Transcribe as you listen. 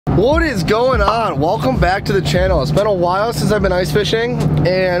What is going on? Welcome back to the channel. It's been a while since I've been ice fishing,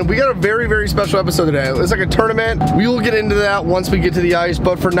 and we got a very special episode today. It's like a tournament. We will get into that once we get to the ice,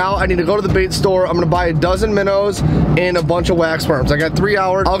 but for now I need to go to the bait store. I'm gonna buy a dozen minnows and a bunch of wax worms. I got 3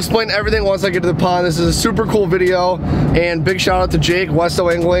 hours. I'll explain everything once I get to the pond. This is a super cool video, and big shout out to Jake,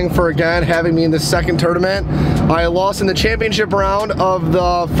 Westo Angling, for again having me in the second tournament. I lost in the championship round of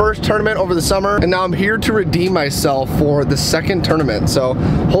the first tournament over the summer, and now I'm here to redeem myself for the second tournament. So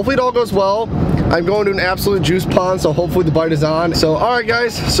hopefully it all goes well. I'm going to an absolute juice pond, so hopefully the bite is on. So all right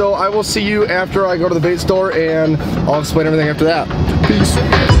guys, so I will see you after I go to the bait store, and I'll explain everything after that. Peace.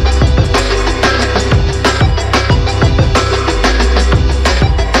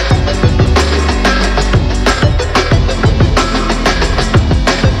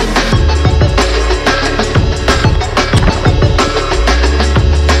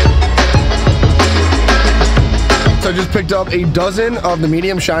 I just picked up a dozen of the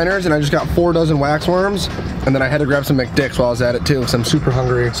medium shiners, and I just got 4 dozen wax worms, and then I had to grab some McDicks while I was at it too, because I'm super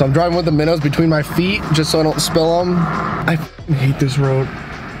hungry. So I'm driving with the minnows between my feet just so I don't spill them. I hate this road.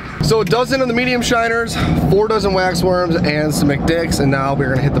 So a dozen of the medium shiners, 4 dozen wax worms, and some McDicks, and now we're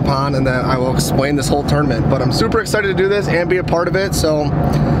gonna hit the pond, and then I will explain this whole tournament. But I'm super excited to do this and be a part of it, so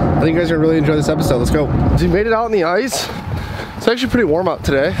I think you guys are gonna really enjoy this episode. Let's go. So you made it out in the ice. It's actually pretty warm out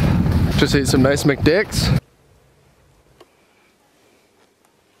today. Just ate some nice McDicks.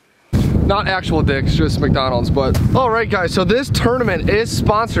 Not actual dicks, just McDonald's, but. All right guys, so this tournament is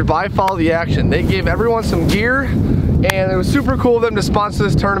sponsored by Follow the Action. They gave everyone some gear, and it was super cool of them to sponsor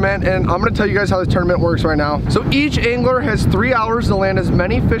this tournament, and I'm gonna tell you guys how this tournament works right now. So each angler has 3 hours to land as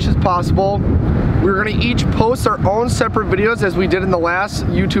many fish as possible. We're gonna each post our own separate videos as we did in the last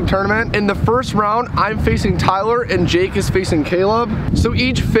YouTube tournament. In the first round, I'm facing Tyler and Jake is facing Caleb. So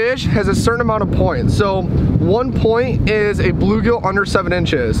each fish has a certain amount of points. So 1 point is a bluegill under 7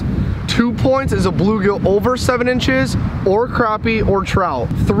 inches. 2 points is a bluegill over 7 inches, or crappie or trout.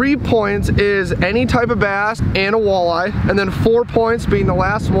 3 points is any type of bass and a walleye. And then 4 points, being the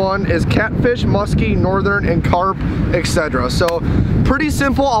last one, is catfish, muskie, northern, and carp, etc. So pretty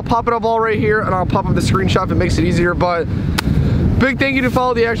simple. I'll pop it up all right here, and I'll pop up the screenshot if it makes it easier. But big thank you to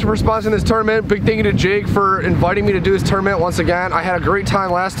Follow the Action for sponsoring this tournament. Big thank you to Jake for inviting me to do this tournament once again. I had a great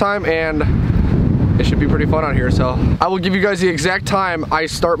time last time, and it should be pretty fun out here. So I will give you guys the exact time I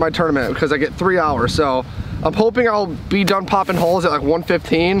start my tournament, because I get 3 hours. So I'm hoping I'll be done popping holes at like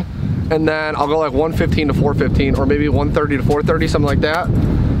 1:15, and then I'll go like 1:15 to 4:15, or maybe 1:30 to 4:30, something like that.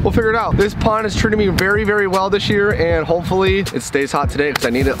 We'll figure it out. This pond has treated me very well this year, and hopefully it stays hot today because I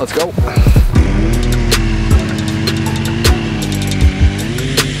need it. Let's go.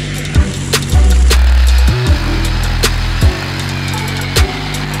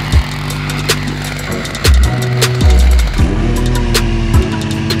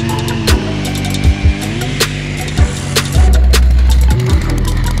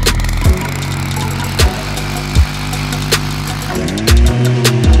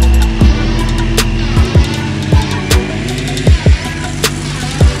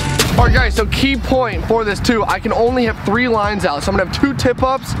 So key point for this too, I can only have 3 lines out. So I'm gonna have 2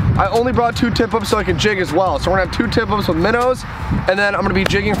 tip-ups. I only brought 2 tip-ups so I can jig as well. So we're gonna have 2 tip-ups with minnows, and then I'm gonna be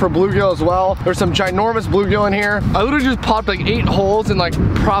jigging for bluegill as well. There's some ginormous bluegill in here. I literally just popped like 8 holes in like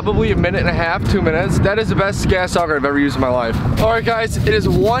probably a minute and a half, 2 minutes. That is the best gas auger I've ever used in my life. All right guys, it is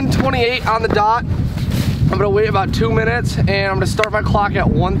 1:28 on the dot. I'm gonna wait about 2 minutes, and I'm gonna start my clock at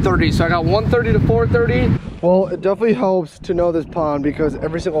 1:30. So I got 1:30 to 4:30. Well, it definitely helps to know this pond, because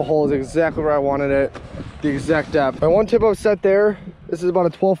every single hole is exactly where I wanted it, the exact depth. My 1 tip-up set there, this is about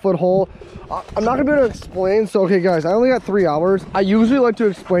a 12-foot hole. I'm not gonna be able to explain, so okay guys, I only got 3 hours. I usually like to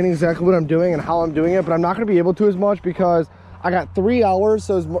explain exactly what I'm doing and how I'm doing it, but I'm not gonna be able to as much because I got 3 hours,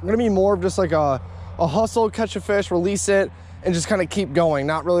 so it's gonna be more of just like a hustle, catch a fish, release it, and just kind of keep going.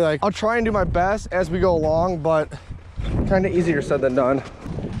 Not really like, I'll try and do my best as we go along, but kind of easier said than done.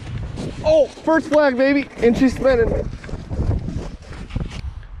 Oh, first flag, baby, and she's spinning.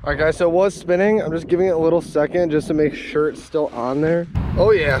 All right guys, so it was spinning. I'm just giving it a little second just to make sure it's still on there.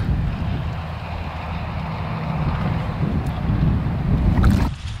 Oh yeah.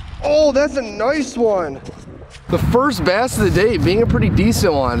 Oh, that's a nice one. The first bass of the day being a pretty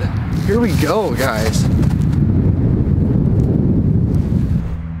decent one. Here we go, guys.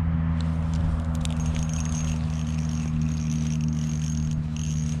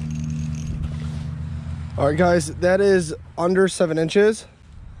 All right guys, that is under 7 inches.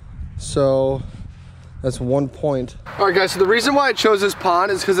 So that's 1 point. All right guys, so the reason why I chose this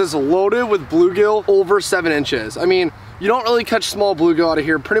pond is because it's loaded with bluegill over 7 inches. I mean, you don't really catch small bluegill out of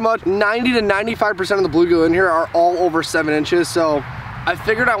here. Pretty much 90 to 95% of the bluegill in here are all over 7 inches. So I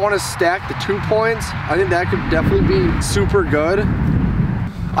figured I want to stack the 2 points. I think that could definitely be super good.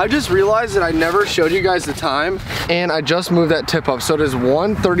 I just realized that I never showed you guys the time, and I just moved that tip up, so it is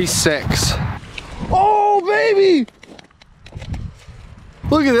 1:36. Oh, baby!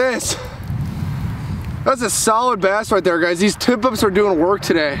 Look at this. That's a solid bass right there, guys. These tip ups are doing work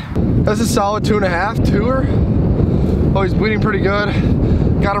today. That's a solid 2.5, 2er. Oh, he's bleeding pretty good.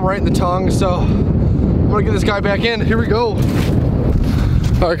 Got him right in the tongue, so I'm gonna get this guy back in. Here we go.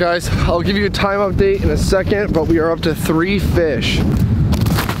 All right, guys, I'll give you a time update in a second, but we are up to 3 fish.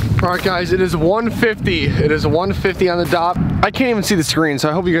 All right, guys, it is 1:50. It is 1:50 on the dot. I can't even see the screen, so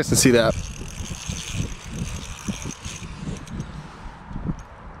I hope you guys can see that.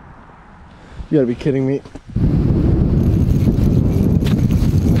 You gotta be kidding me.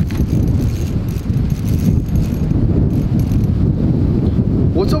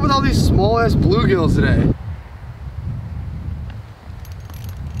 What's up with all these small ass bluegills today?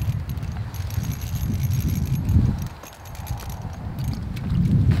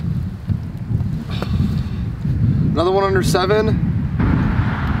 Another one under 7.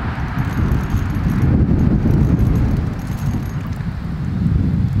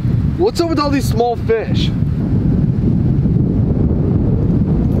 What's up with all these small fish?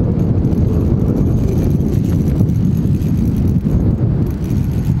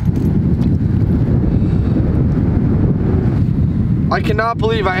 I cannot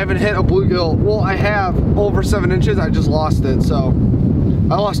believe I haven't hit a bluegill. Well, I have over 7 inches. I just lost it, so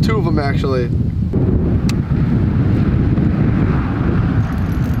I lost 2 of them actually.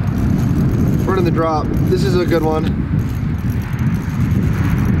 Right in the drop. This is a good one.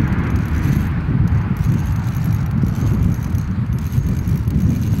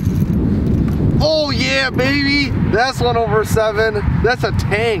 Oh yeah, baby! That's one over 7. That's a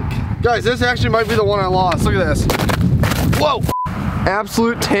tank. Guys, this actually might be the one I lost. Look at this. Whoa!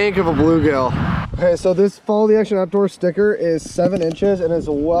 Absolute tank of a bluegill. Okay, so this Follow the Action Outdoors sticker is 7 inches and is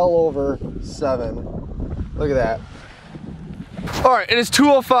well over 7. Look at that. All right, it is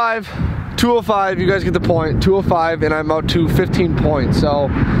 2:05. 2:05, you guys get the point. 2:05, and I'm out to 15 points. So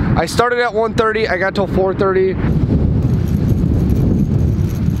I started at 1:30, I got till 4:30.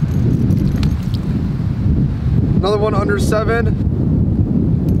 Another one under 7.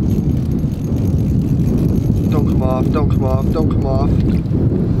 Don't come off, don't come off, don't come off.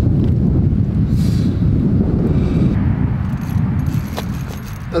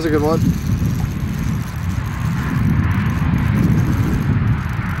 That's a good one.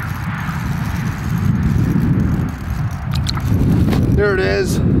 There it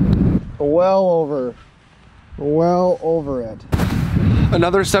is. Well over it.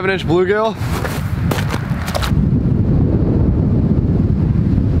 Another 7-inch bluegill.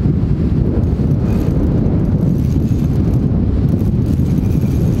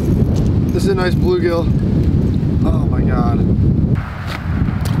 This is a nice bluegill. Oh my God.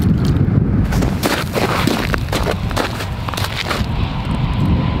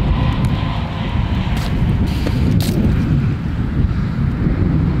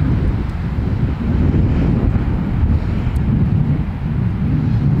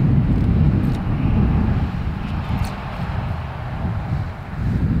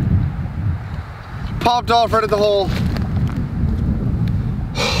 Popped off right at the hole.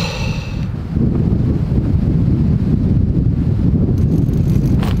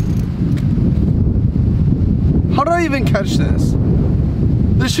 How did I even catch this?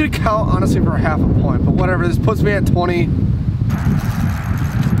 This should count honestly for half a point, but whatever, this puts me at 20.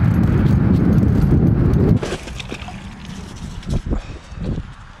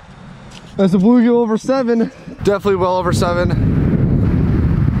 That's a bluegill over 7. Definitely well over 7.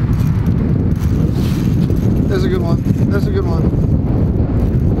 There's a good one. There's a good one.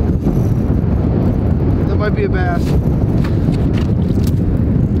 That might be a bass.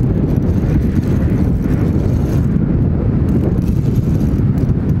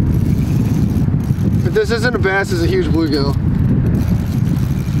 If this isn't a bass, it's a huge bluegill.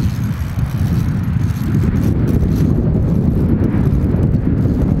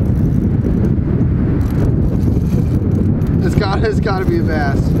 It's got to be a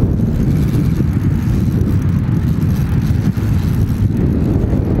bass.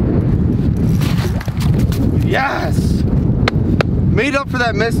 Yes! Made up for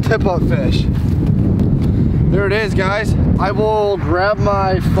that missed tip-up fish. There it is, guys. I will grab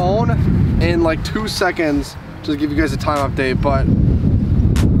my phone in like 2 seconds to give you guys a time update, but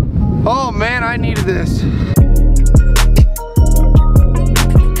oh man, I needed this.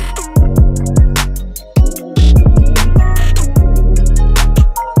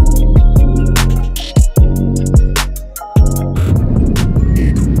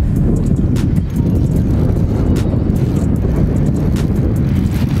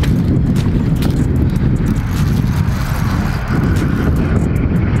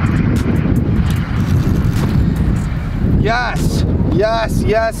 Yes,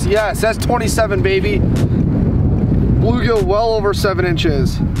 yes, yes. That's 27, baby. Bluegill well over 7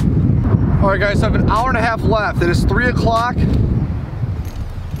 inches. All right, guys, so I have an hour and a half left. It is 3 o'clock.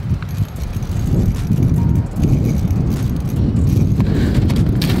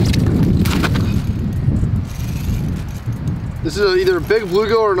 This is either a big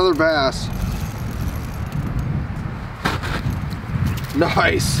bluegill or another bass.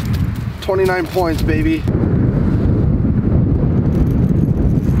 Nice. 29 points, baby.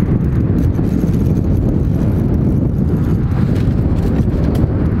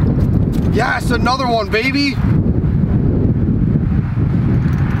 Yes, another one, baby.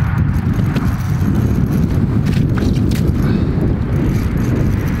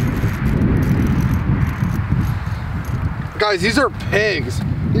 Guys, these are pigs.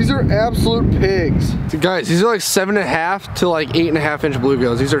 These are absolute pigs. So guys, these are like 7.5 to like 8.5 inch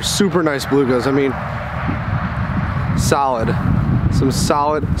bluegills. These are super nice bluegills. I mean, solid. Some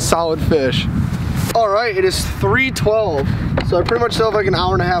solid fish. All right, it is 3:12. So I pretty much still have like an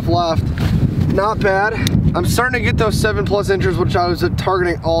hour and a half left. Not bad. I'm starting to get those 7+ inches, which I was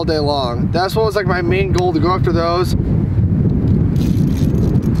targeting all day long. That's what was like my main goal, to go after those.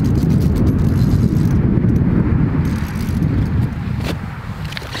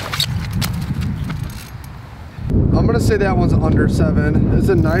 I'm gonna say that one's under 7. It's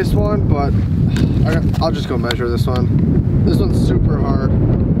a nice one, but I'll just go measure this one. This one's super hard.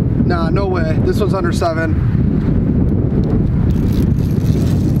 Nah, no way. This one's under 7.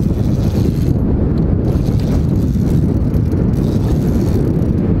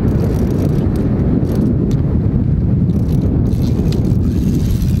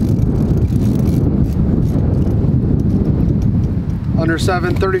 Under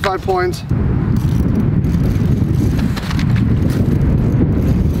 7, 35 points.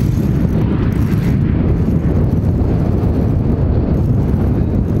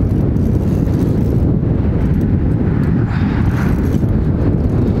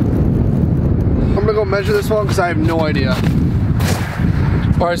 Measure this one because I have no idea.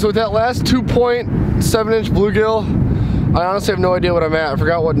 All right, so with that last 2.7 inch bluegill, I honestly have no idea what I'm at. I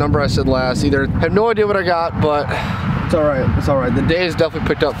forgot what number I said last. Either have no idea what I got, but it's all right. It's all right. The day has definitely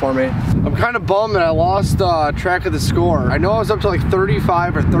picked up for me. I'm kind of bummed that I lost track of the score. I know I was up to like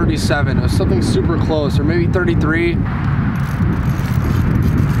 35 or 37. It was something super close, or maybe 33.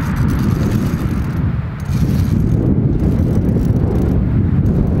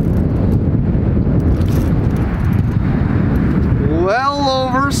 Well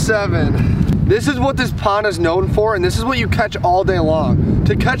over 7. This is what this pond is known for, and this is what you catch all day long.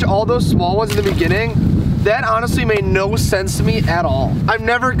 To catch all those small ones in the beginning, that honestly made no sense to me at all. I've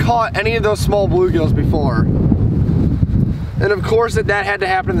never caught any of those small bluegills before. And of course that had to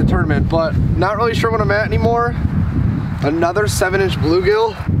happen in the tournament, but not really sure what I'm at anymore. Another 7-inch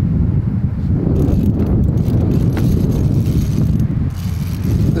bluegill.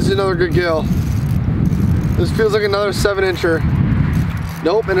 This is another good gill. This feels like another 7-incher.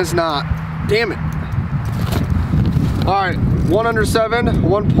 Nope, and it's not. Damn it. All right, 1 under 7,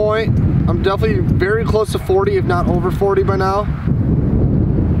 1 point. I'm definitely very close to 40, if not over 40 by now.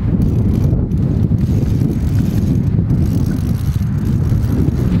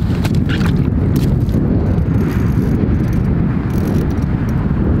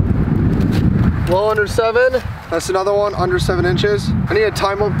 Well under 7. That's another one under 7 inches. I need a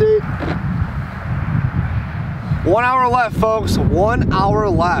time update. 1 hour left, folks. 1 hour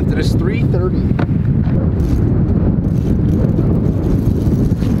left. It is 3:30.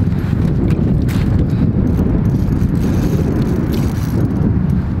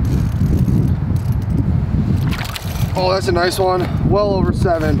 Oh, that's a nice one. Well over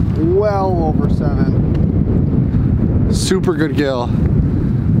 7. Well over 7. Super good gill.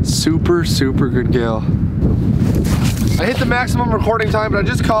 Super good gill. I hit the maximum recording time, but I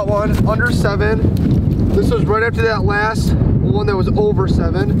just caught one under 7. This was right after that last one that was over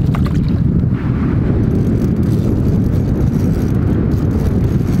 7.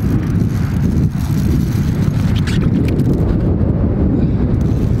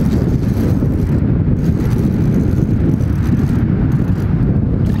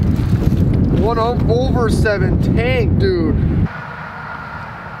 One over 7 tank, dude.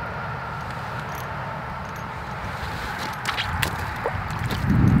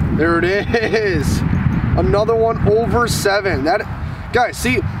 There it is. Another one over 7. That, guys,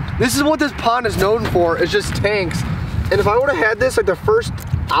 see, this is what this pond is known for. It's just tanks. And if I would have had this like the first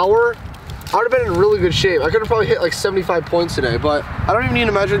hour, I would have been in really good shape. I could have probably hit like 75 points today, but I don't even need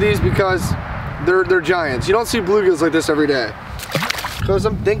to measure these because they're giants. You don't see bluegills like this every day. Cause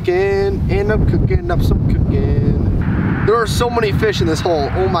I'm thinking and I'm cooking up some cooking. There are so many fish in this hole.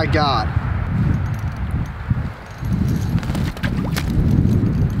 Oh my God.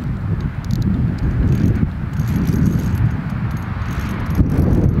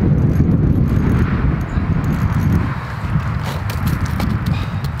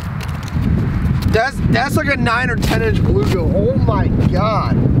 That's like a 9 or 10 inch bluegill. Oh my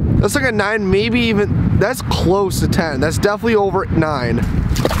God. That's like a 9, maybe even, that's close to 10. That's definitely over 9.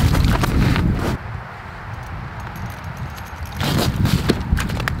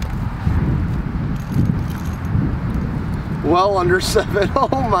 Well under 7.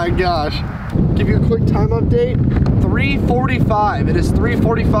 Oh my gosh. Give you a quick time update. 3:45. It is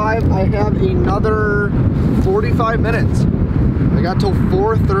 3:45. I have another 45 minutes. I got till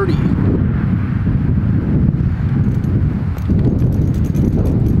 4:30.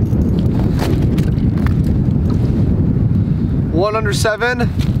 1 under 7.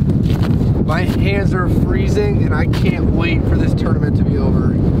 My hands are freezing and I can't wait for this tournament to be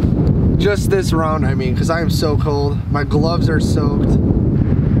over. Just this round, I mean, because I am so cold. My gloves are soaked.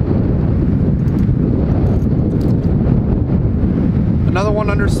 Another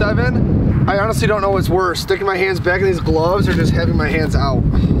 1 under 7. I honestly don't know what's worse, sticking my hands back in these gloves or just having my hands out.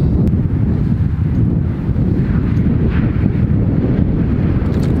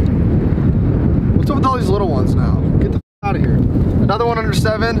 What's up with all these little ones now? Get the f out of here. Another 1 under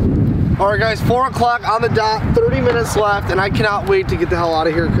 7. All right guys, 4 o'clock on the dot, 30 minutes left, and I cannot wait to get the hell out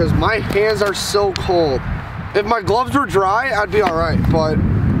of here because my hands are so cold. If my gloves were dry, I'd be all right, but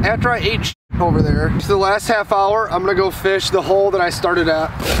after I ate shit over there, for the last half hour, I'm gonna go fish the hole that I started at.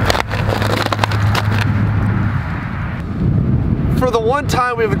 For the one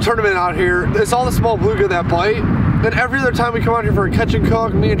time we have a tournament out here, it's all the small bluegill that bite. And every other time we come out here for a catch and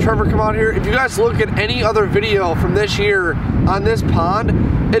cook, me and Trevor come out here. If you guys look at any other video from this year on this pond,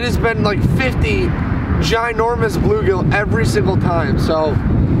 it has been like 50 ginormous bluegill every single time. So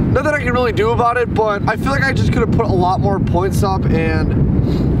nothing I can really do about it, but I feel like I just could have put a lot more points up, and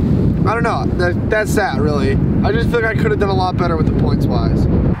I don't know, that's that really. I just feel like I could have done a lot better with the points wise.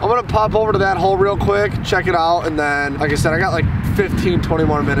 I'm gonna pop over to that hole real quick, check it out, and then, like I said, I got like 15, 20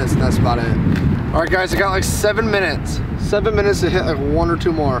 more minutes and that's about it. All right guys, I got like 7 minutes. 7 minutes to hit like 1 or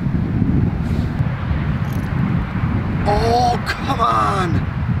 2 more. Oh, come on.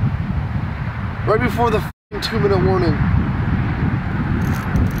 Right before the 2-minute warning.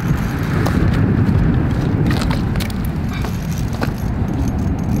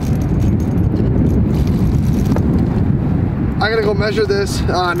 I gotta go measure this.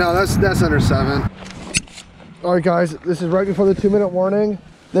 No, that's under 7. All right guys, this is right before the 2-minute warning.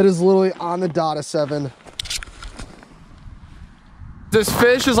 That is literally on the dot of 7. This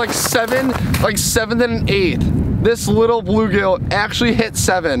fish is like 7th and 8th. This little bluegill actually hit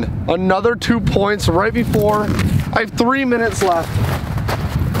 7. Another 2 points right before. I have 3 minutes left.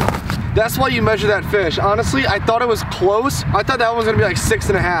 That's why you measure that fish. Honestly, I thought it was close. I thought that one was gonna be like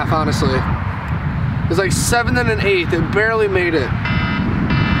 6.5, honestly. It was like 7th and an 8th. It barely made it.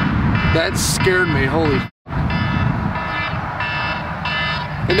 That scared me, holy.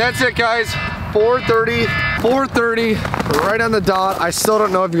 And that's it guys, 4:30, right on the dot. I still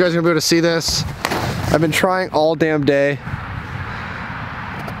don't know if you guys are gonna be able to see this. I've been trying all damn day.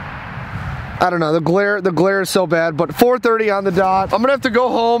 I don't know, the glare is so bad, but 4:30 on the dot. I'm gonna have to go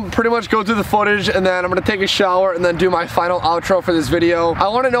home, pretty much go through the footage, and then I'm gonna take a shower and then do my final outro for this video. I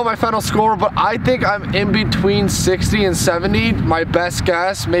wanna know my final score, but I think I'm in between 60 and 70. My best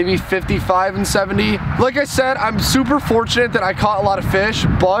guess, maybe 55 and 70. Like I said, I'm super fortunate that I caught a lot of fish,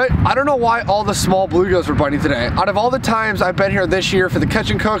 but I don't know why all the small bluegills were biting today. Out of all the times I've been here this year for the catch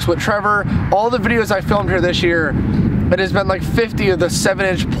and cooks with Trevor, all the videos I filmed here this year, it has been like 50 of the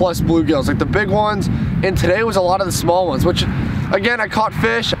 7-inch plus bluegills, like the big ones, and today was a lot of the small ones, which again, I caught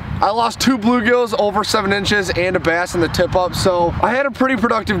fish. I lost 2 bluegills over 7 inches and a bass in the tip up, so I had a pretty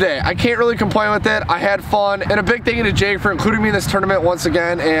productive day. I can't really complain with it. I had fun, and a big thank you to Jake for including me in this tournament once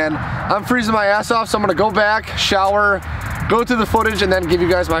again, and I'm freezing my ass off, so I'm gonna go back, shower, go through the footage, and then give you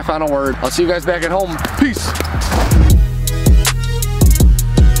guys my final word. I'll see you guys back at home. Peace.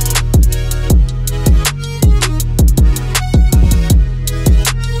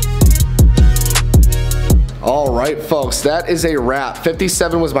 All right, folks, that is a wrap.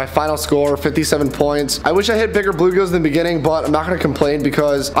 57 was my final score, 57 points. I wish I hit bigger bluegills in the beginning, but I'm not gonna complain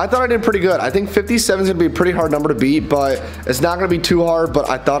because I thought I did pretty good. I think 57 is gonna be a pretty hard number to beat, but it's not gonna be too hard, but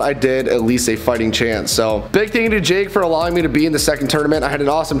I thought I did at least a fighting chance. So big thank you to Jake for allowing me to be in the second tournament. I had an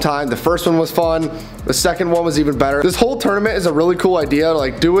awesome time. The first one was fun. The second one was even better. This whole tournament is a really cool idea to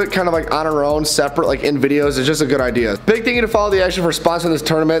like do it kind of like on our own, separate, like in videos. It's just a good idea. Big thank you to Follow the Action for sponsoring this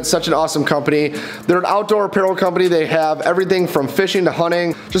tournament. Such an awesome company. They're an outdoor apparel company company. They have everything from fishing to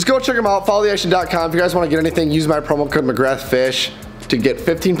hunting. Just go check them out, followtheaction.com. If you guys want to get anything, use my promo code McGrathFish to get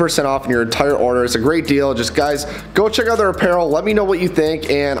 15% off in your entire order. It's a great deal. Just guys, go check out their apparel. Let me know what you think,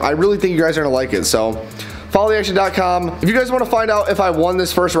 and I really think you guys are gonna like it. So followtheaction.com. If you guys want to find out if I won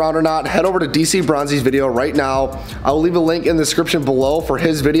this first round or not, head over to DC Bronzy's video right now. I will leave a link in the description below for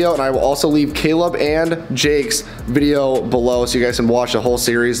his video, and I will also leave Caleb and Jake's video below so you guys can watch the whole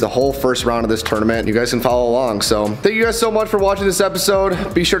series, the whole first round of this tournament. You guys can follow along. So thank you guys so much for watching this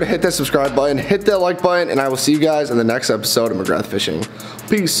episode. Be sure to hit that subscribe button, hit that like button, and I will see you guys in the next episode of McGrath Fishing.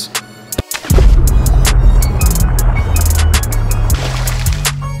 Peace.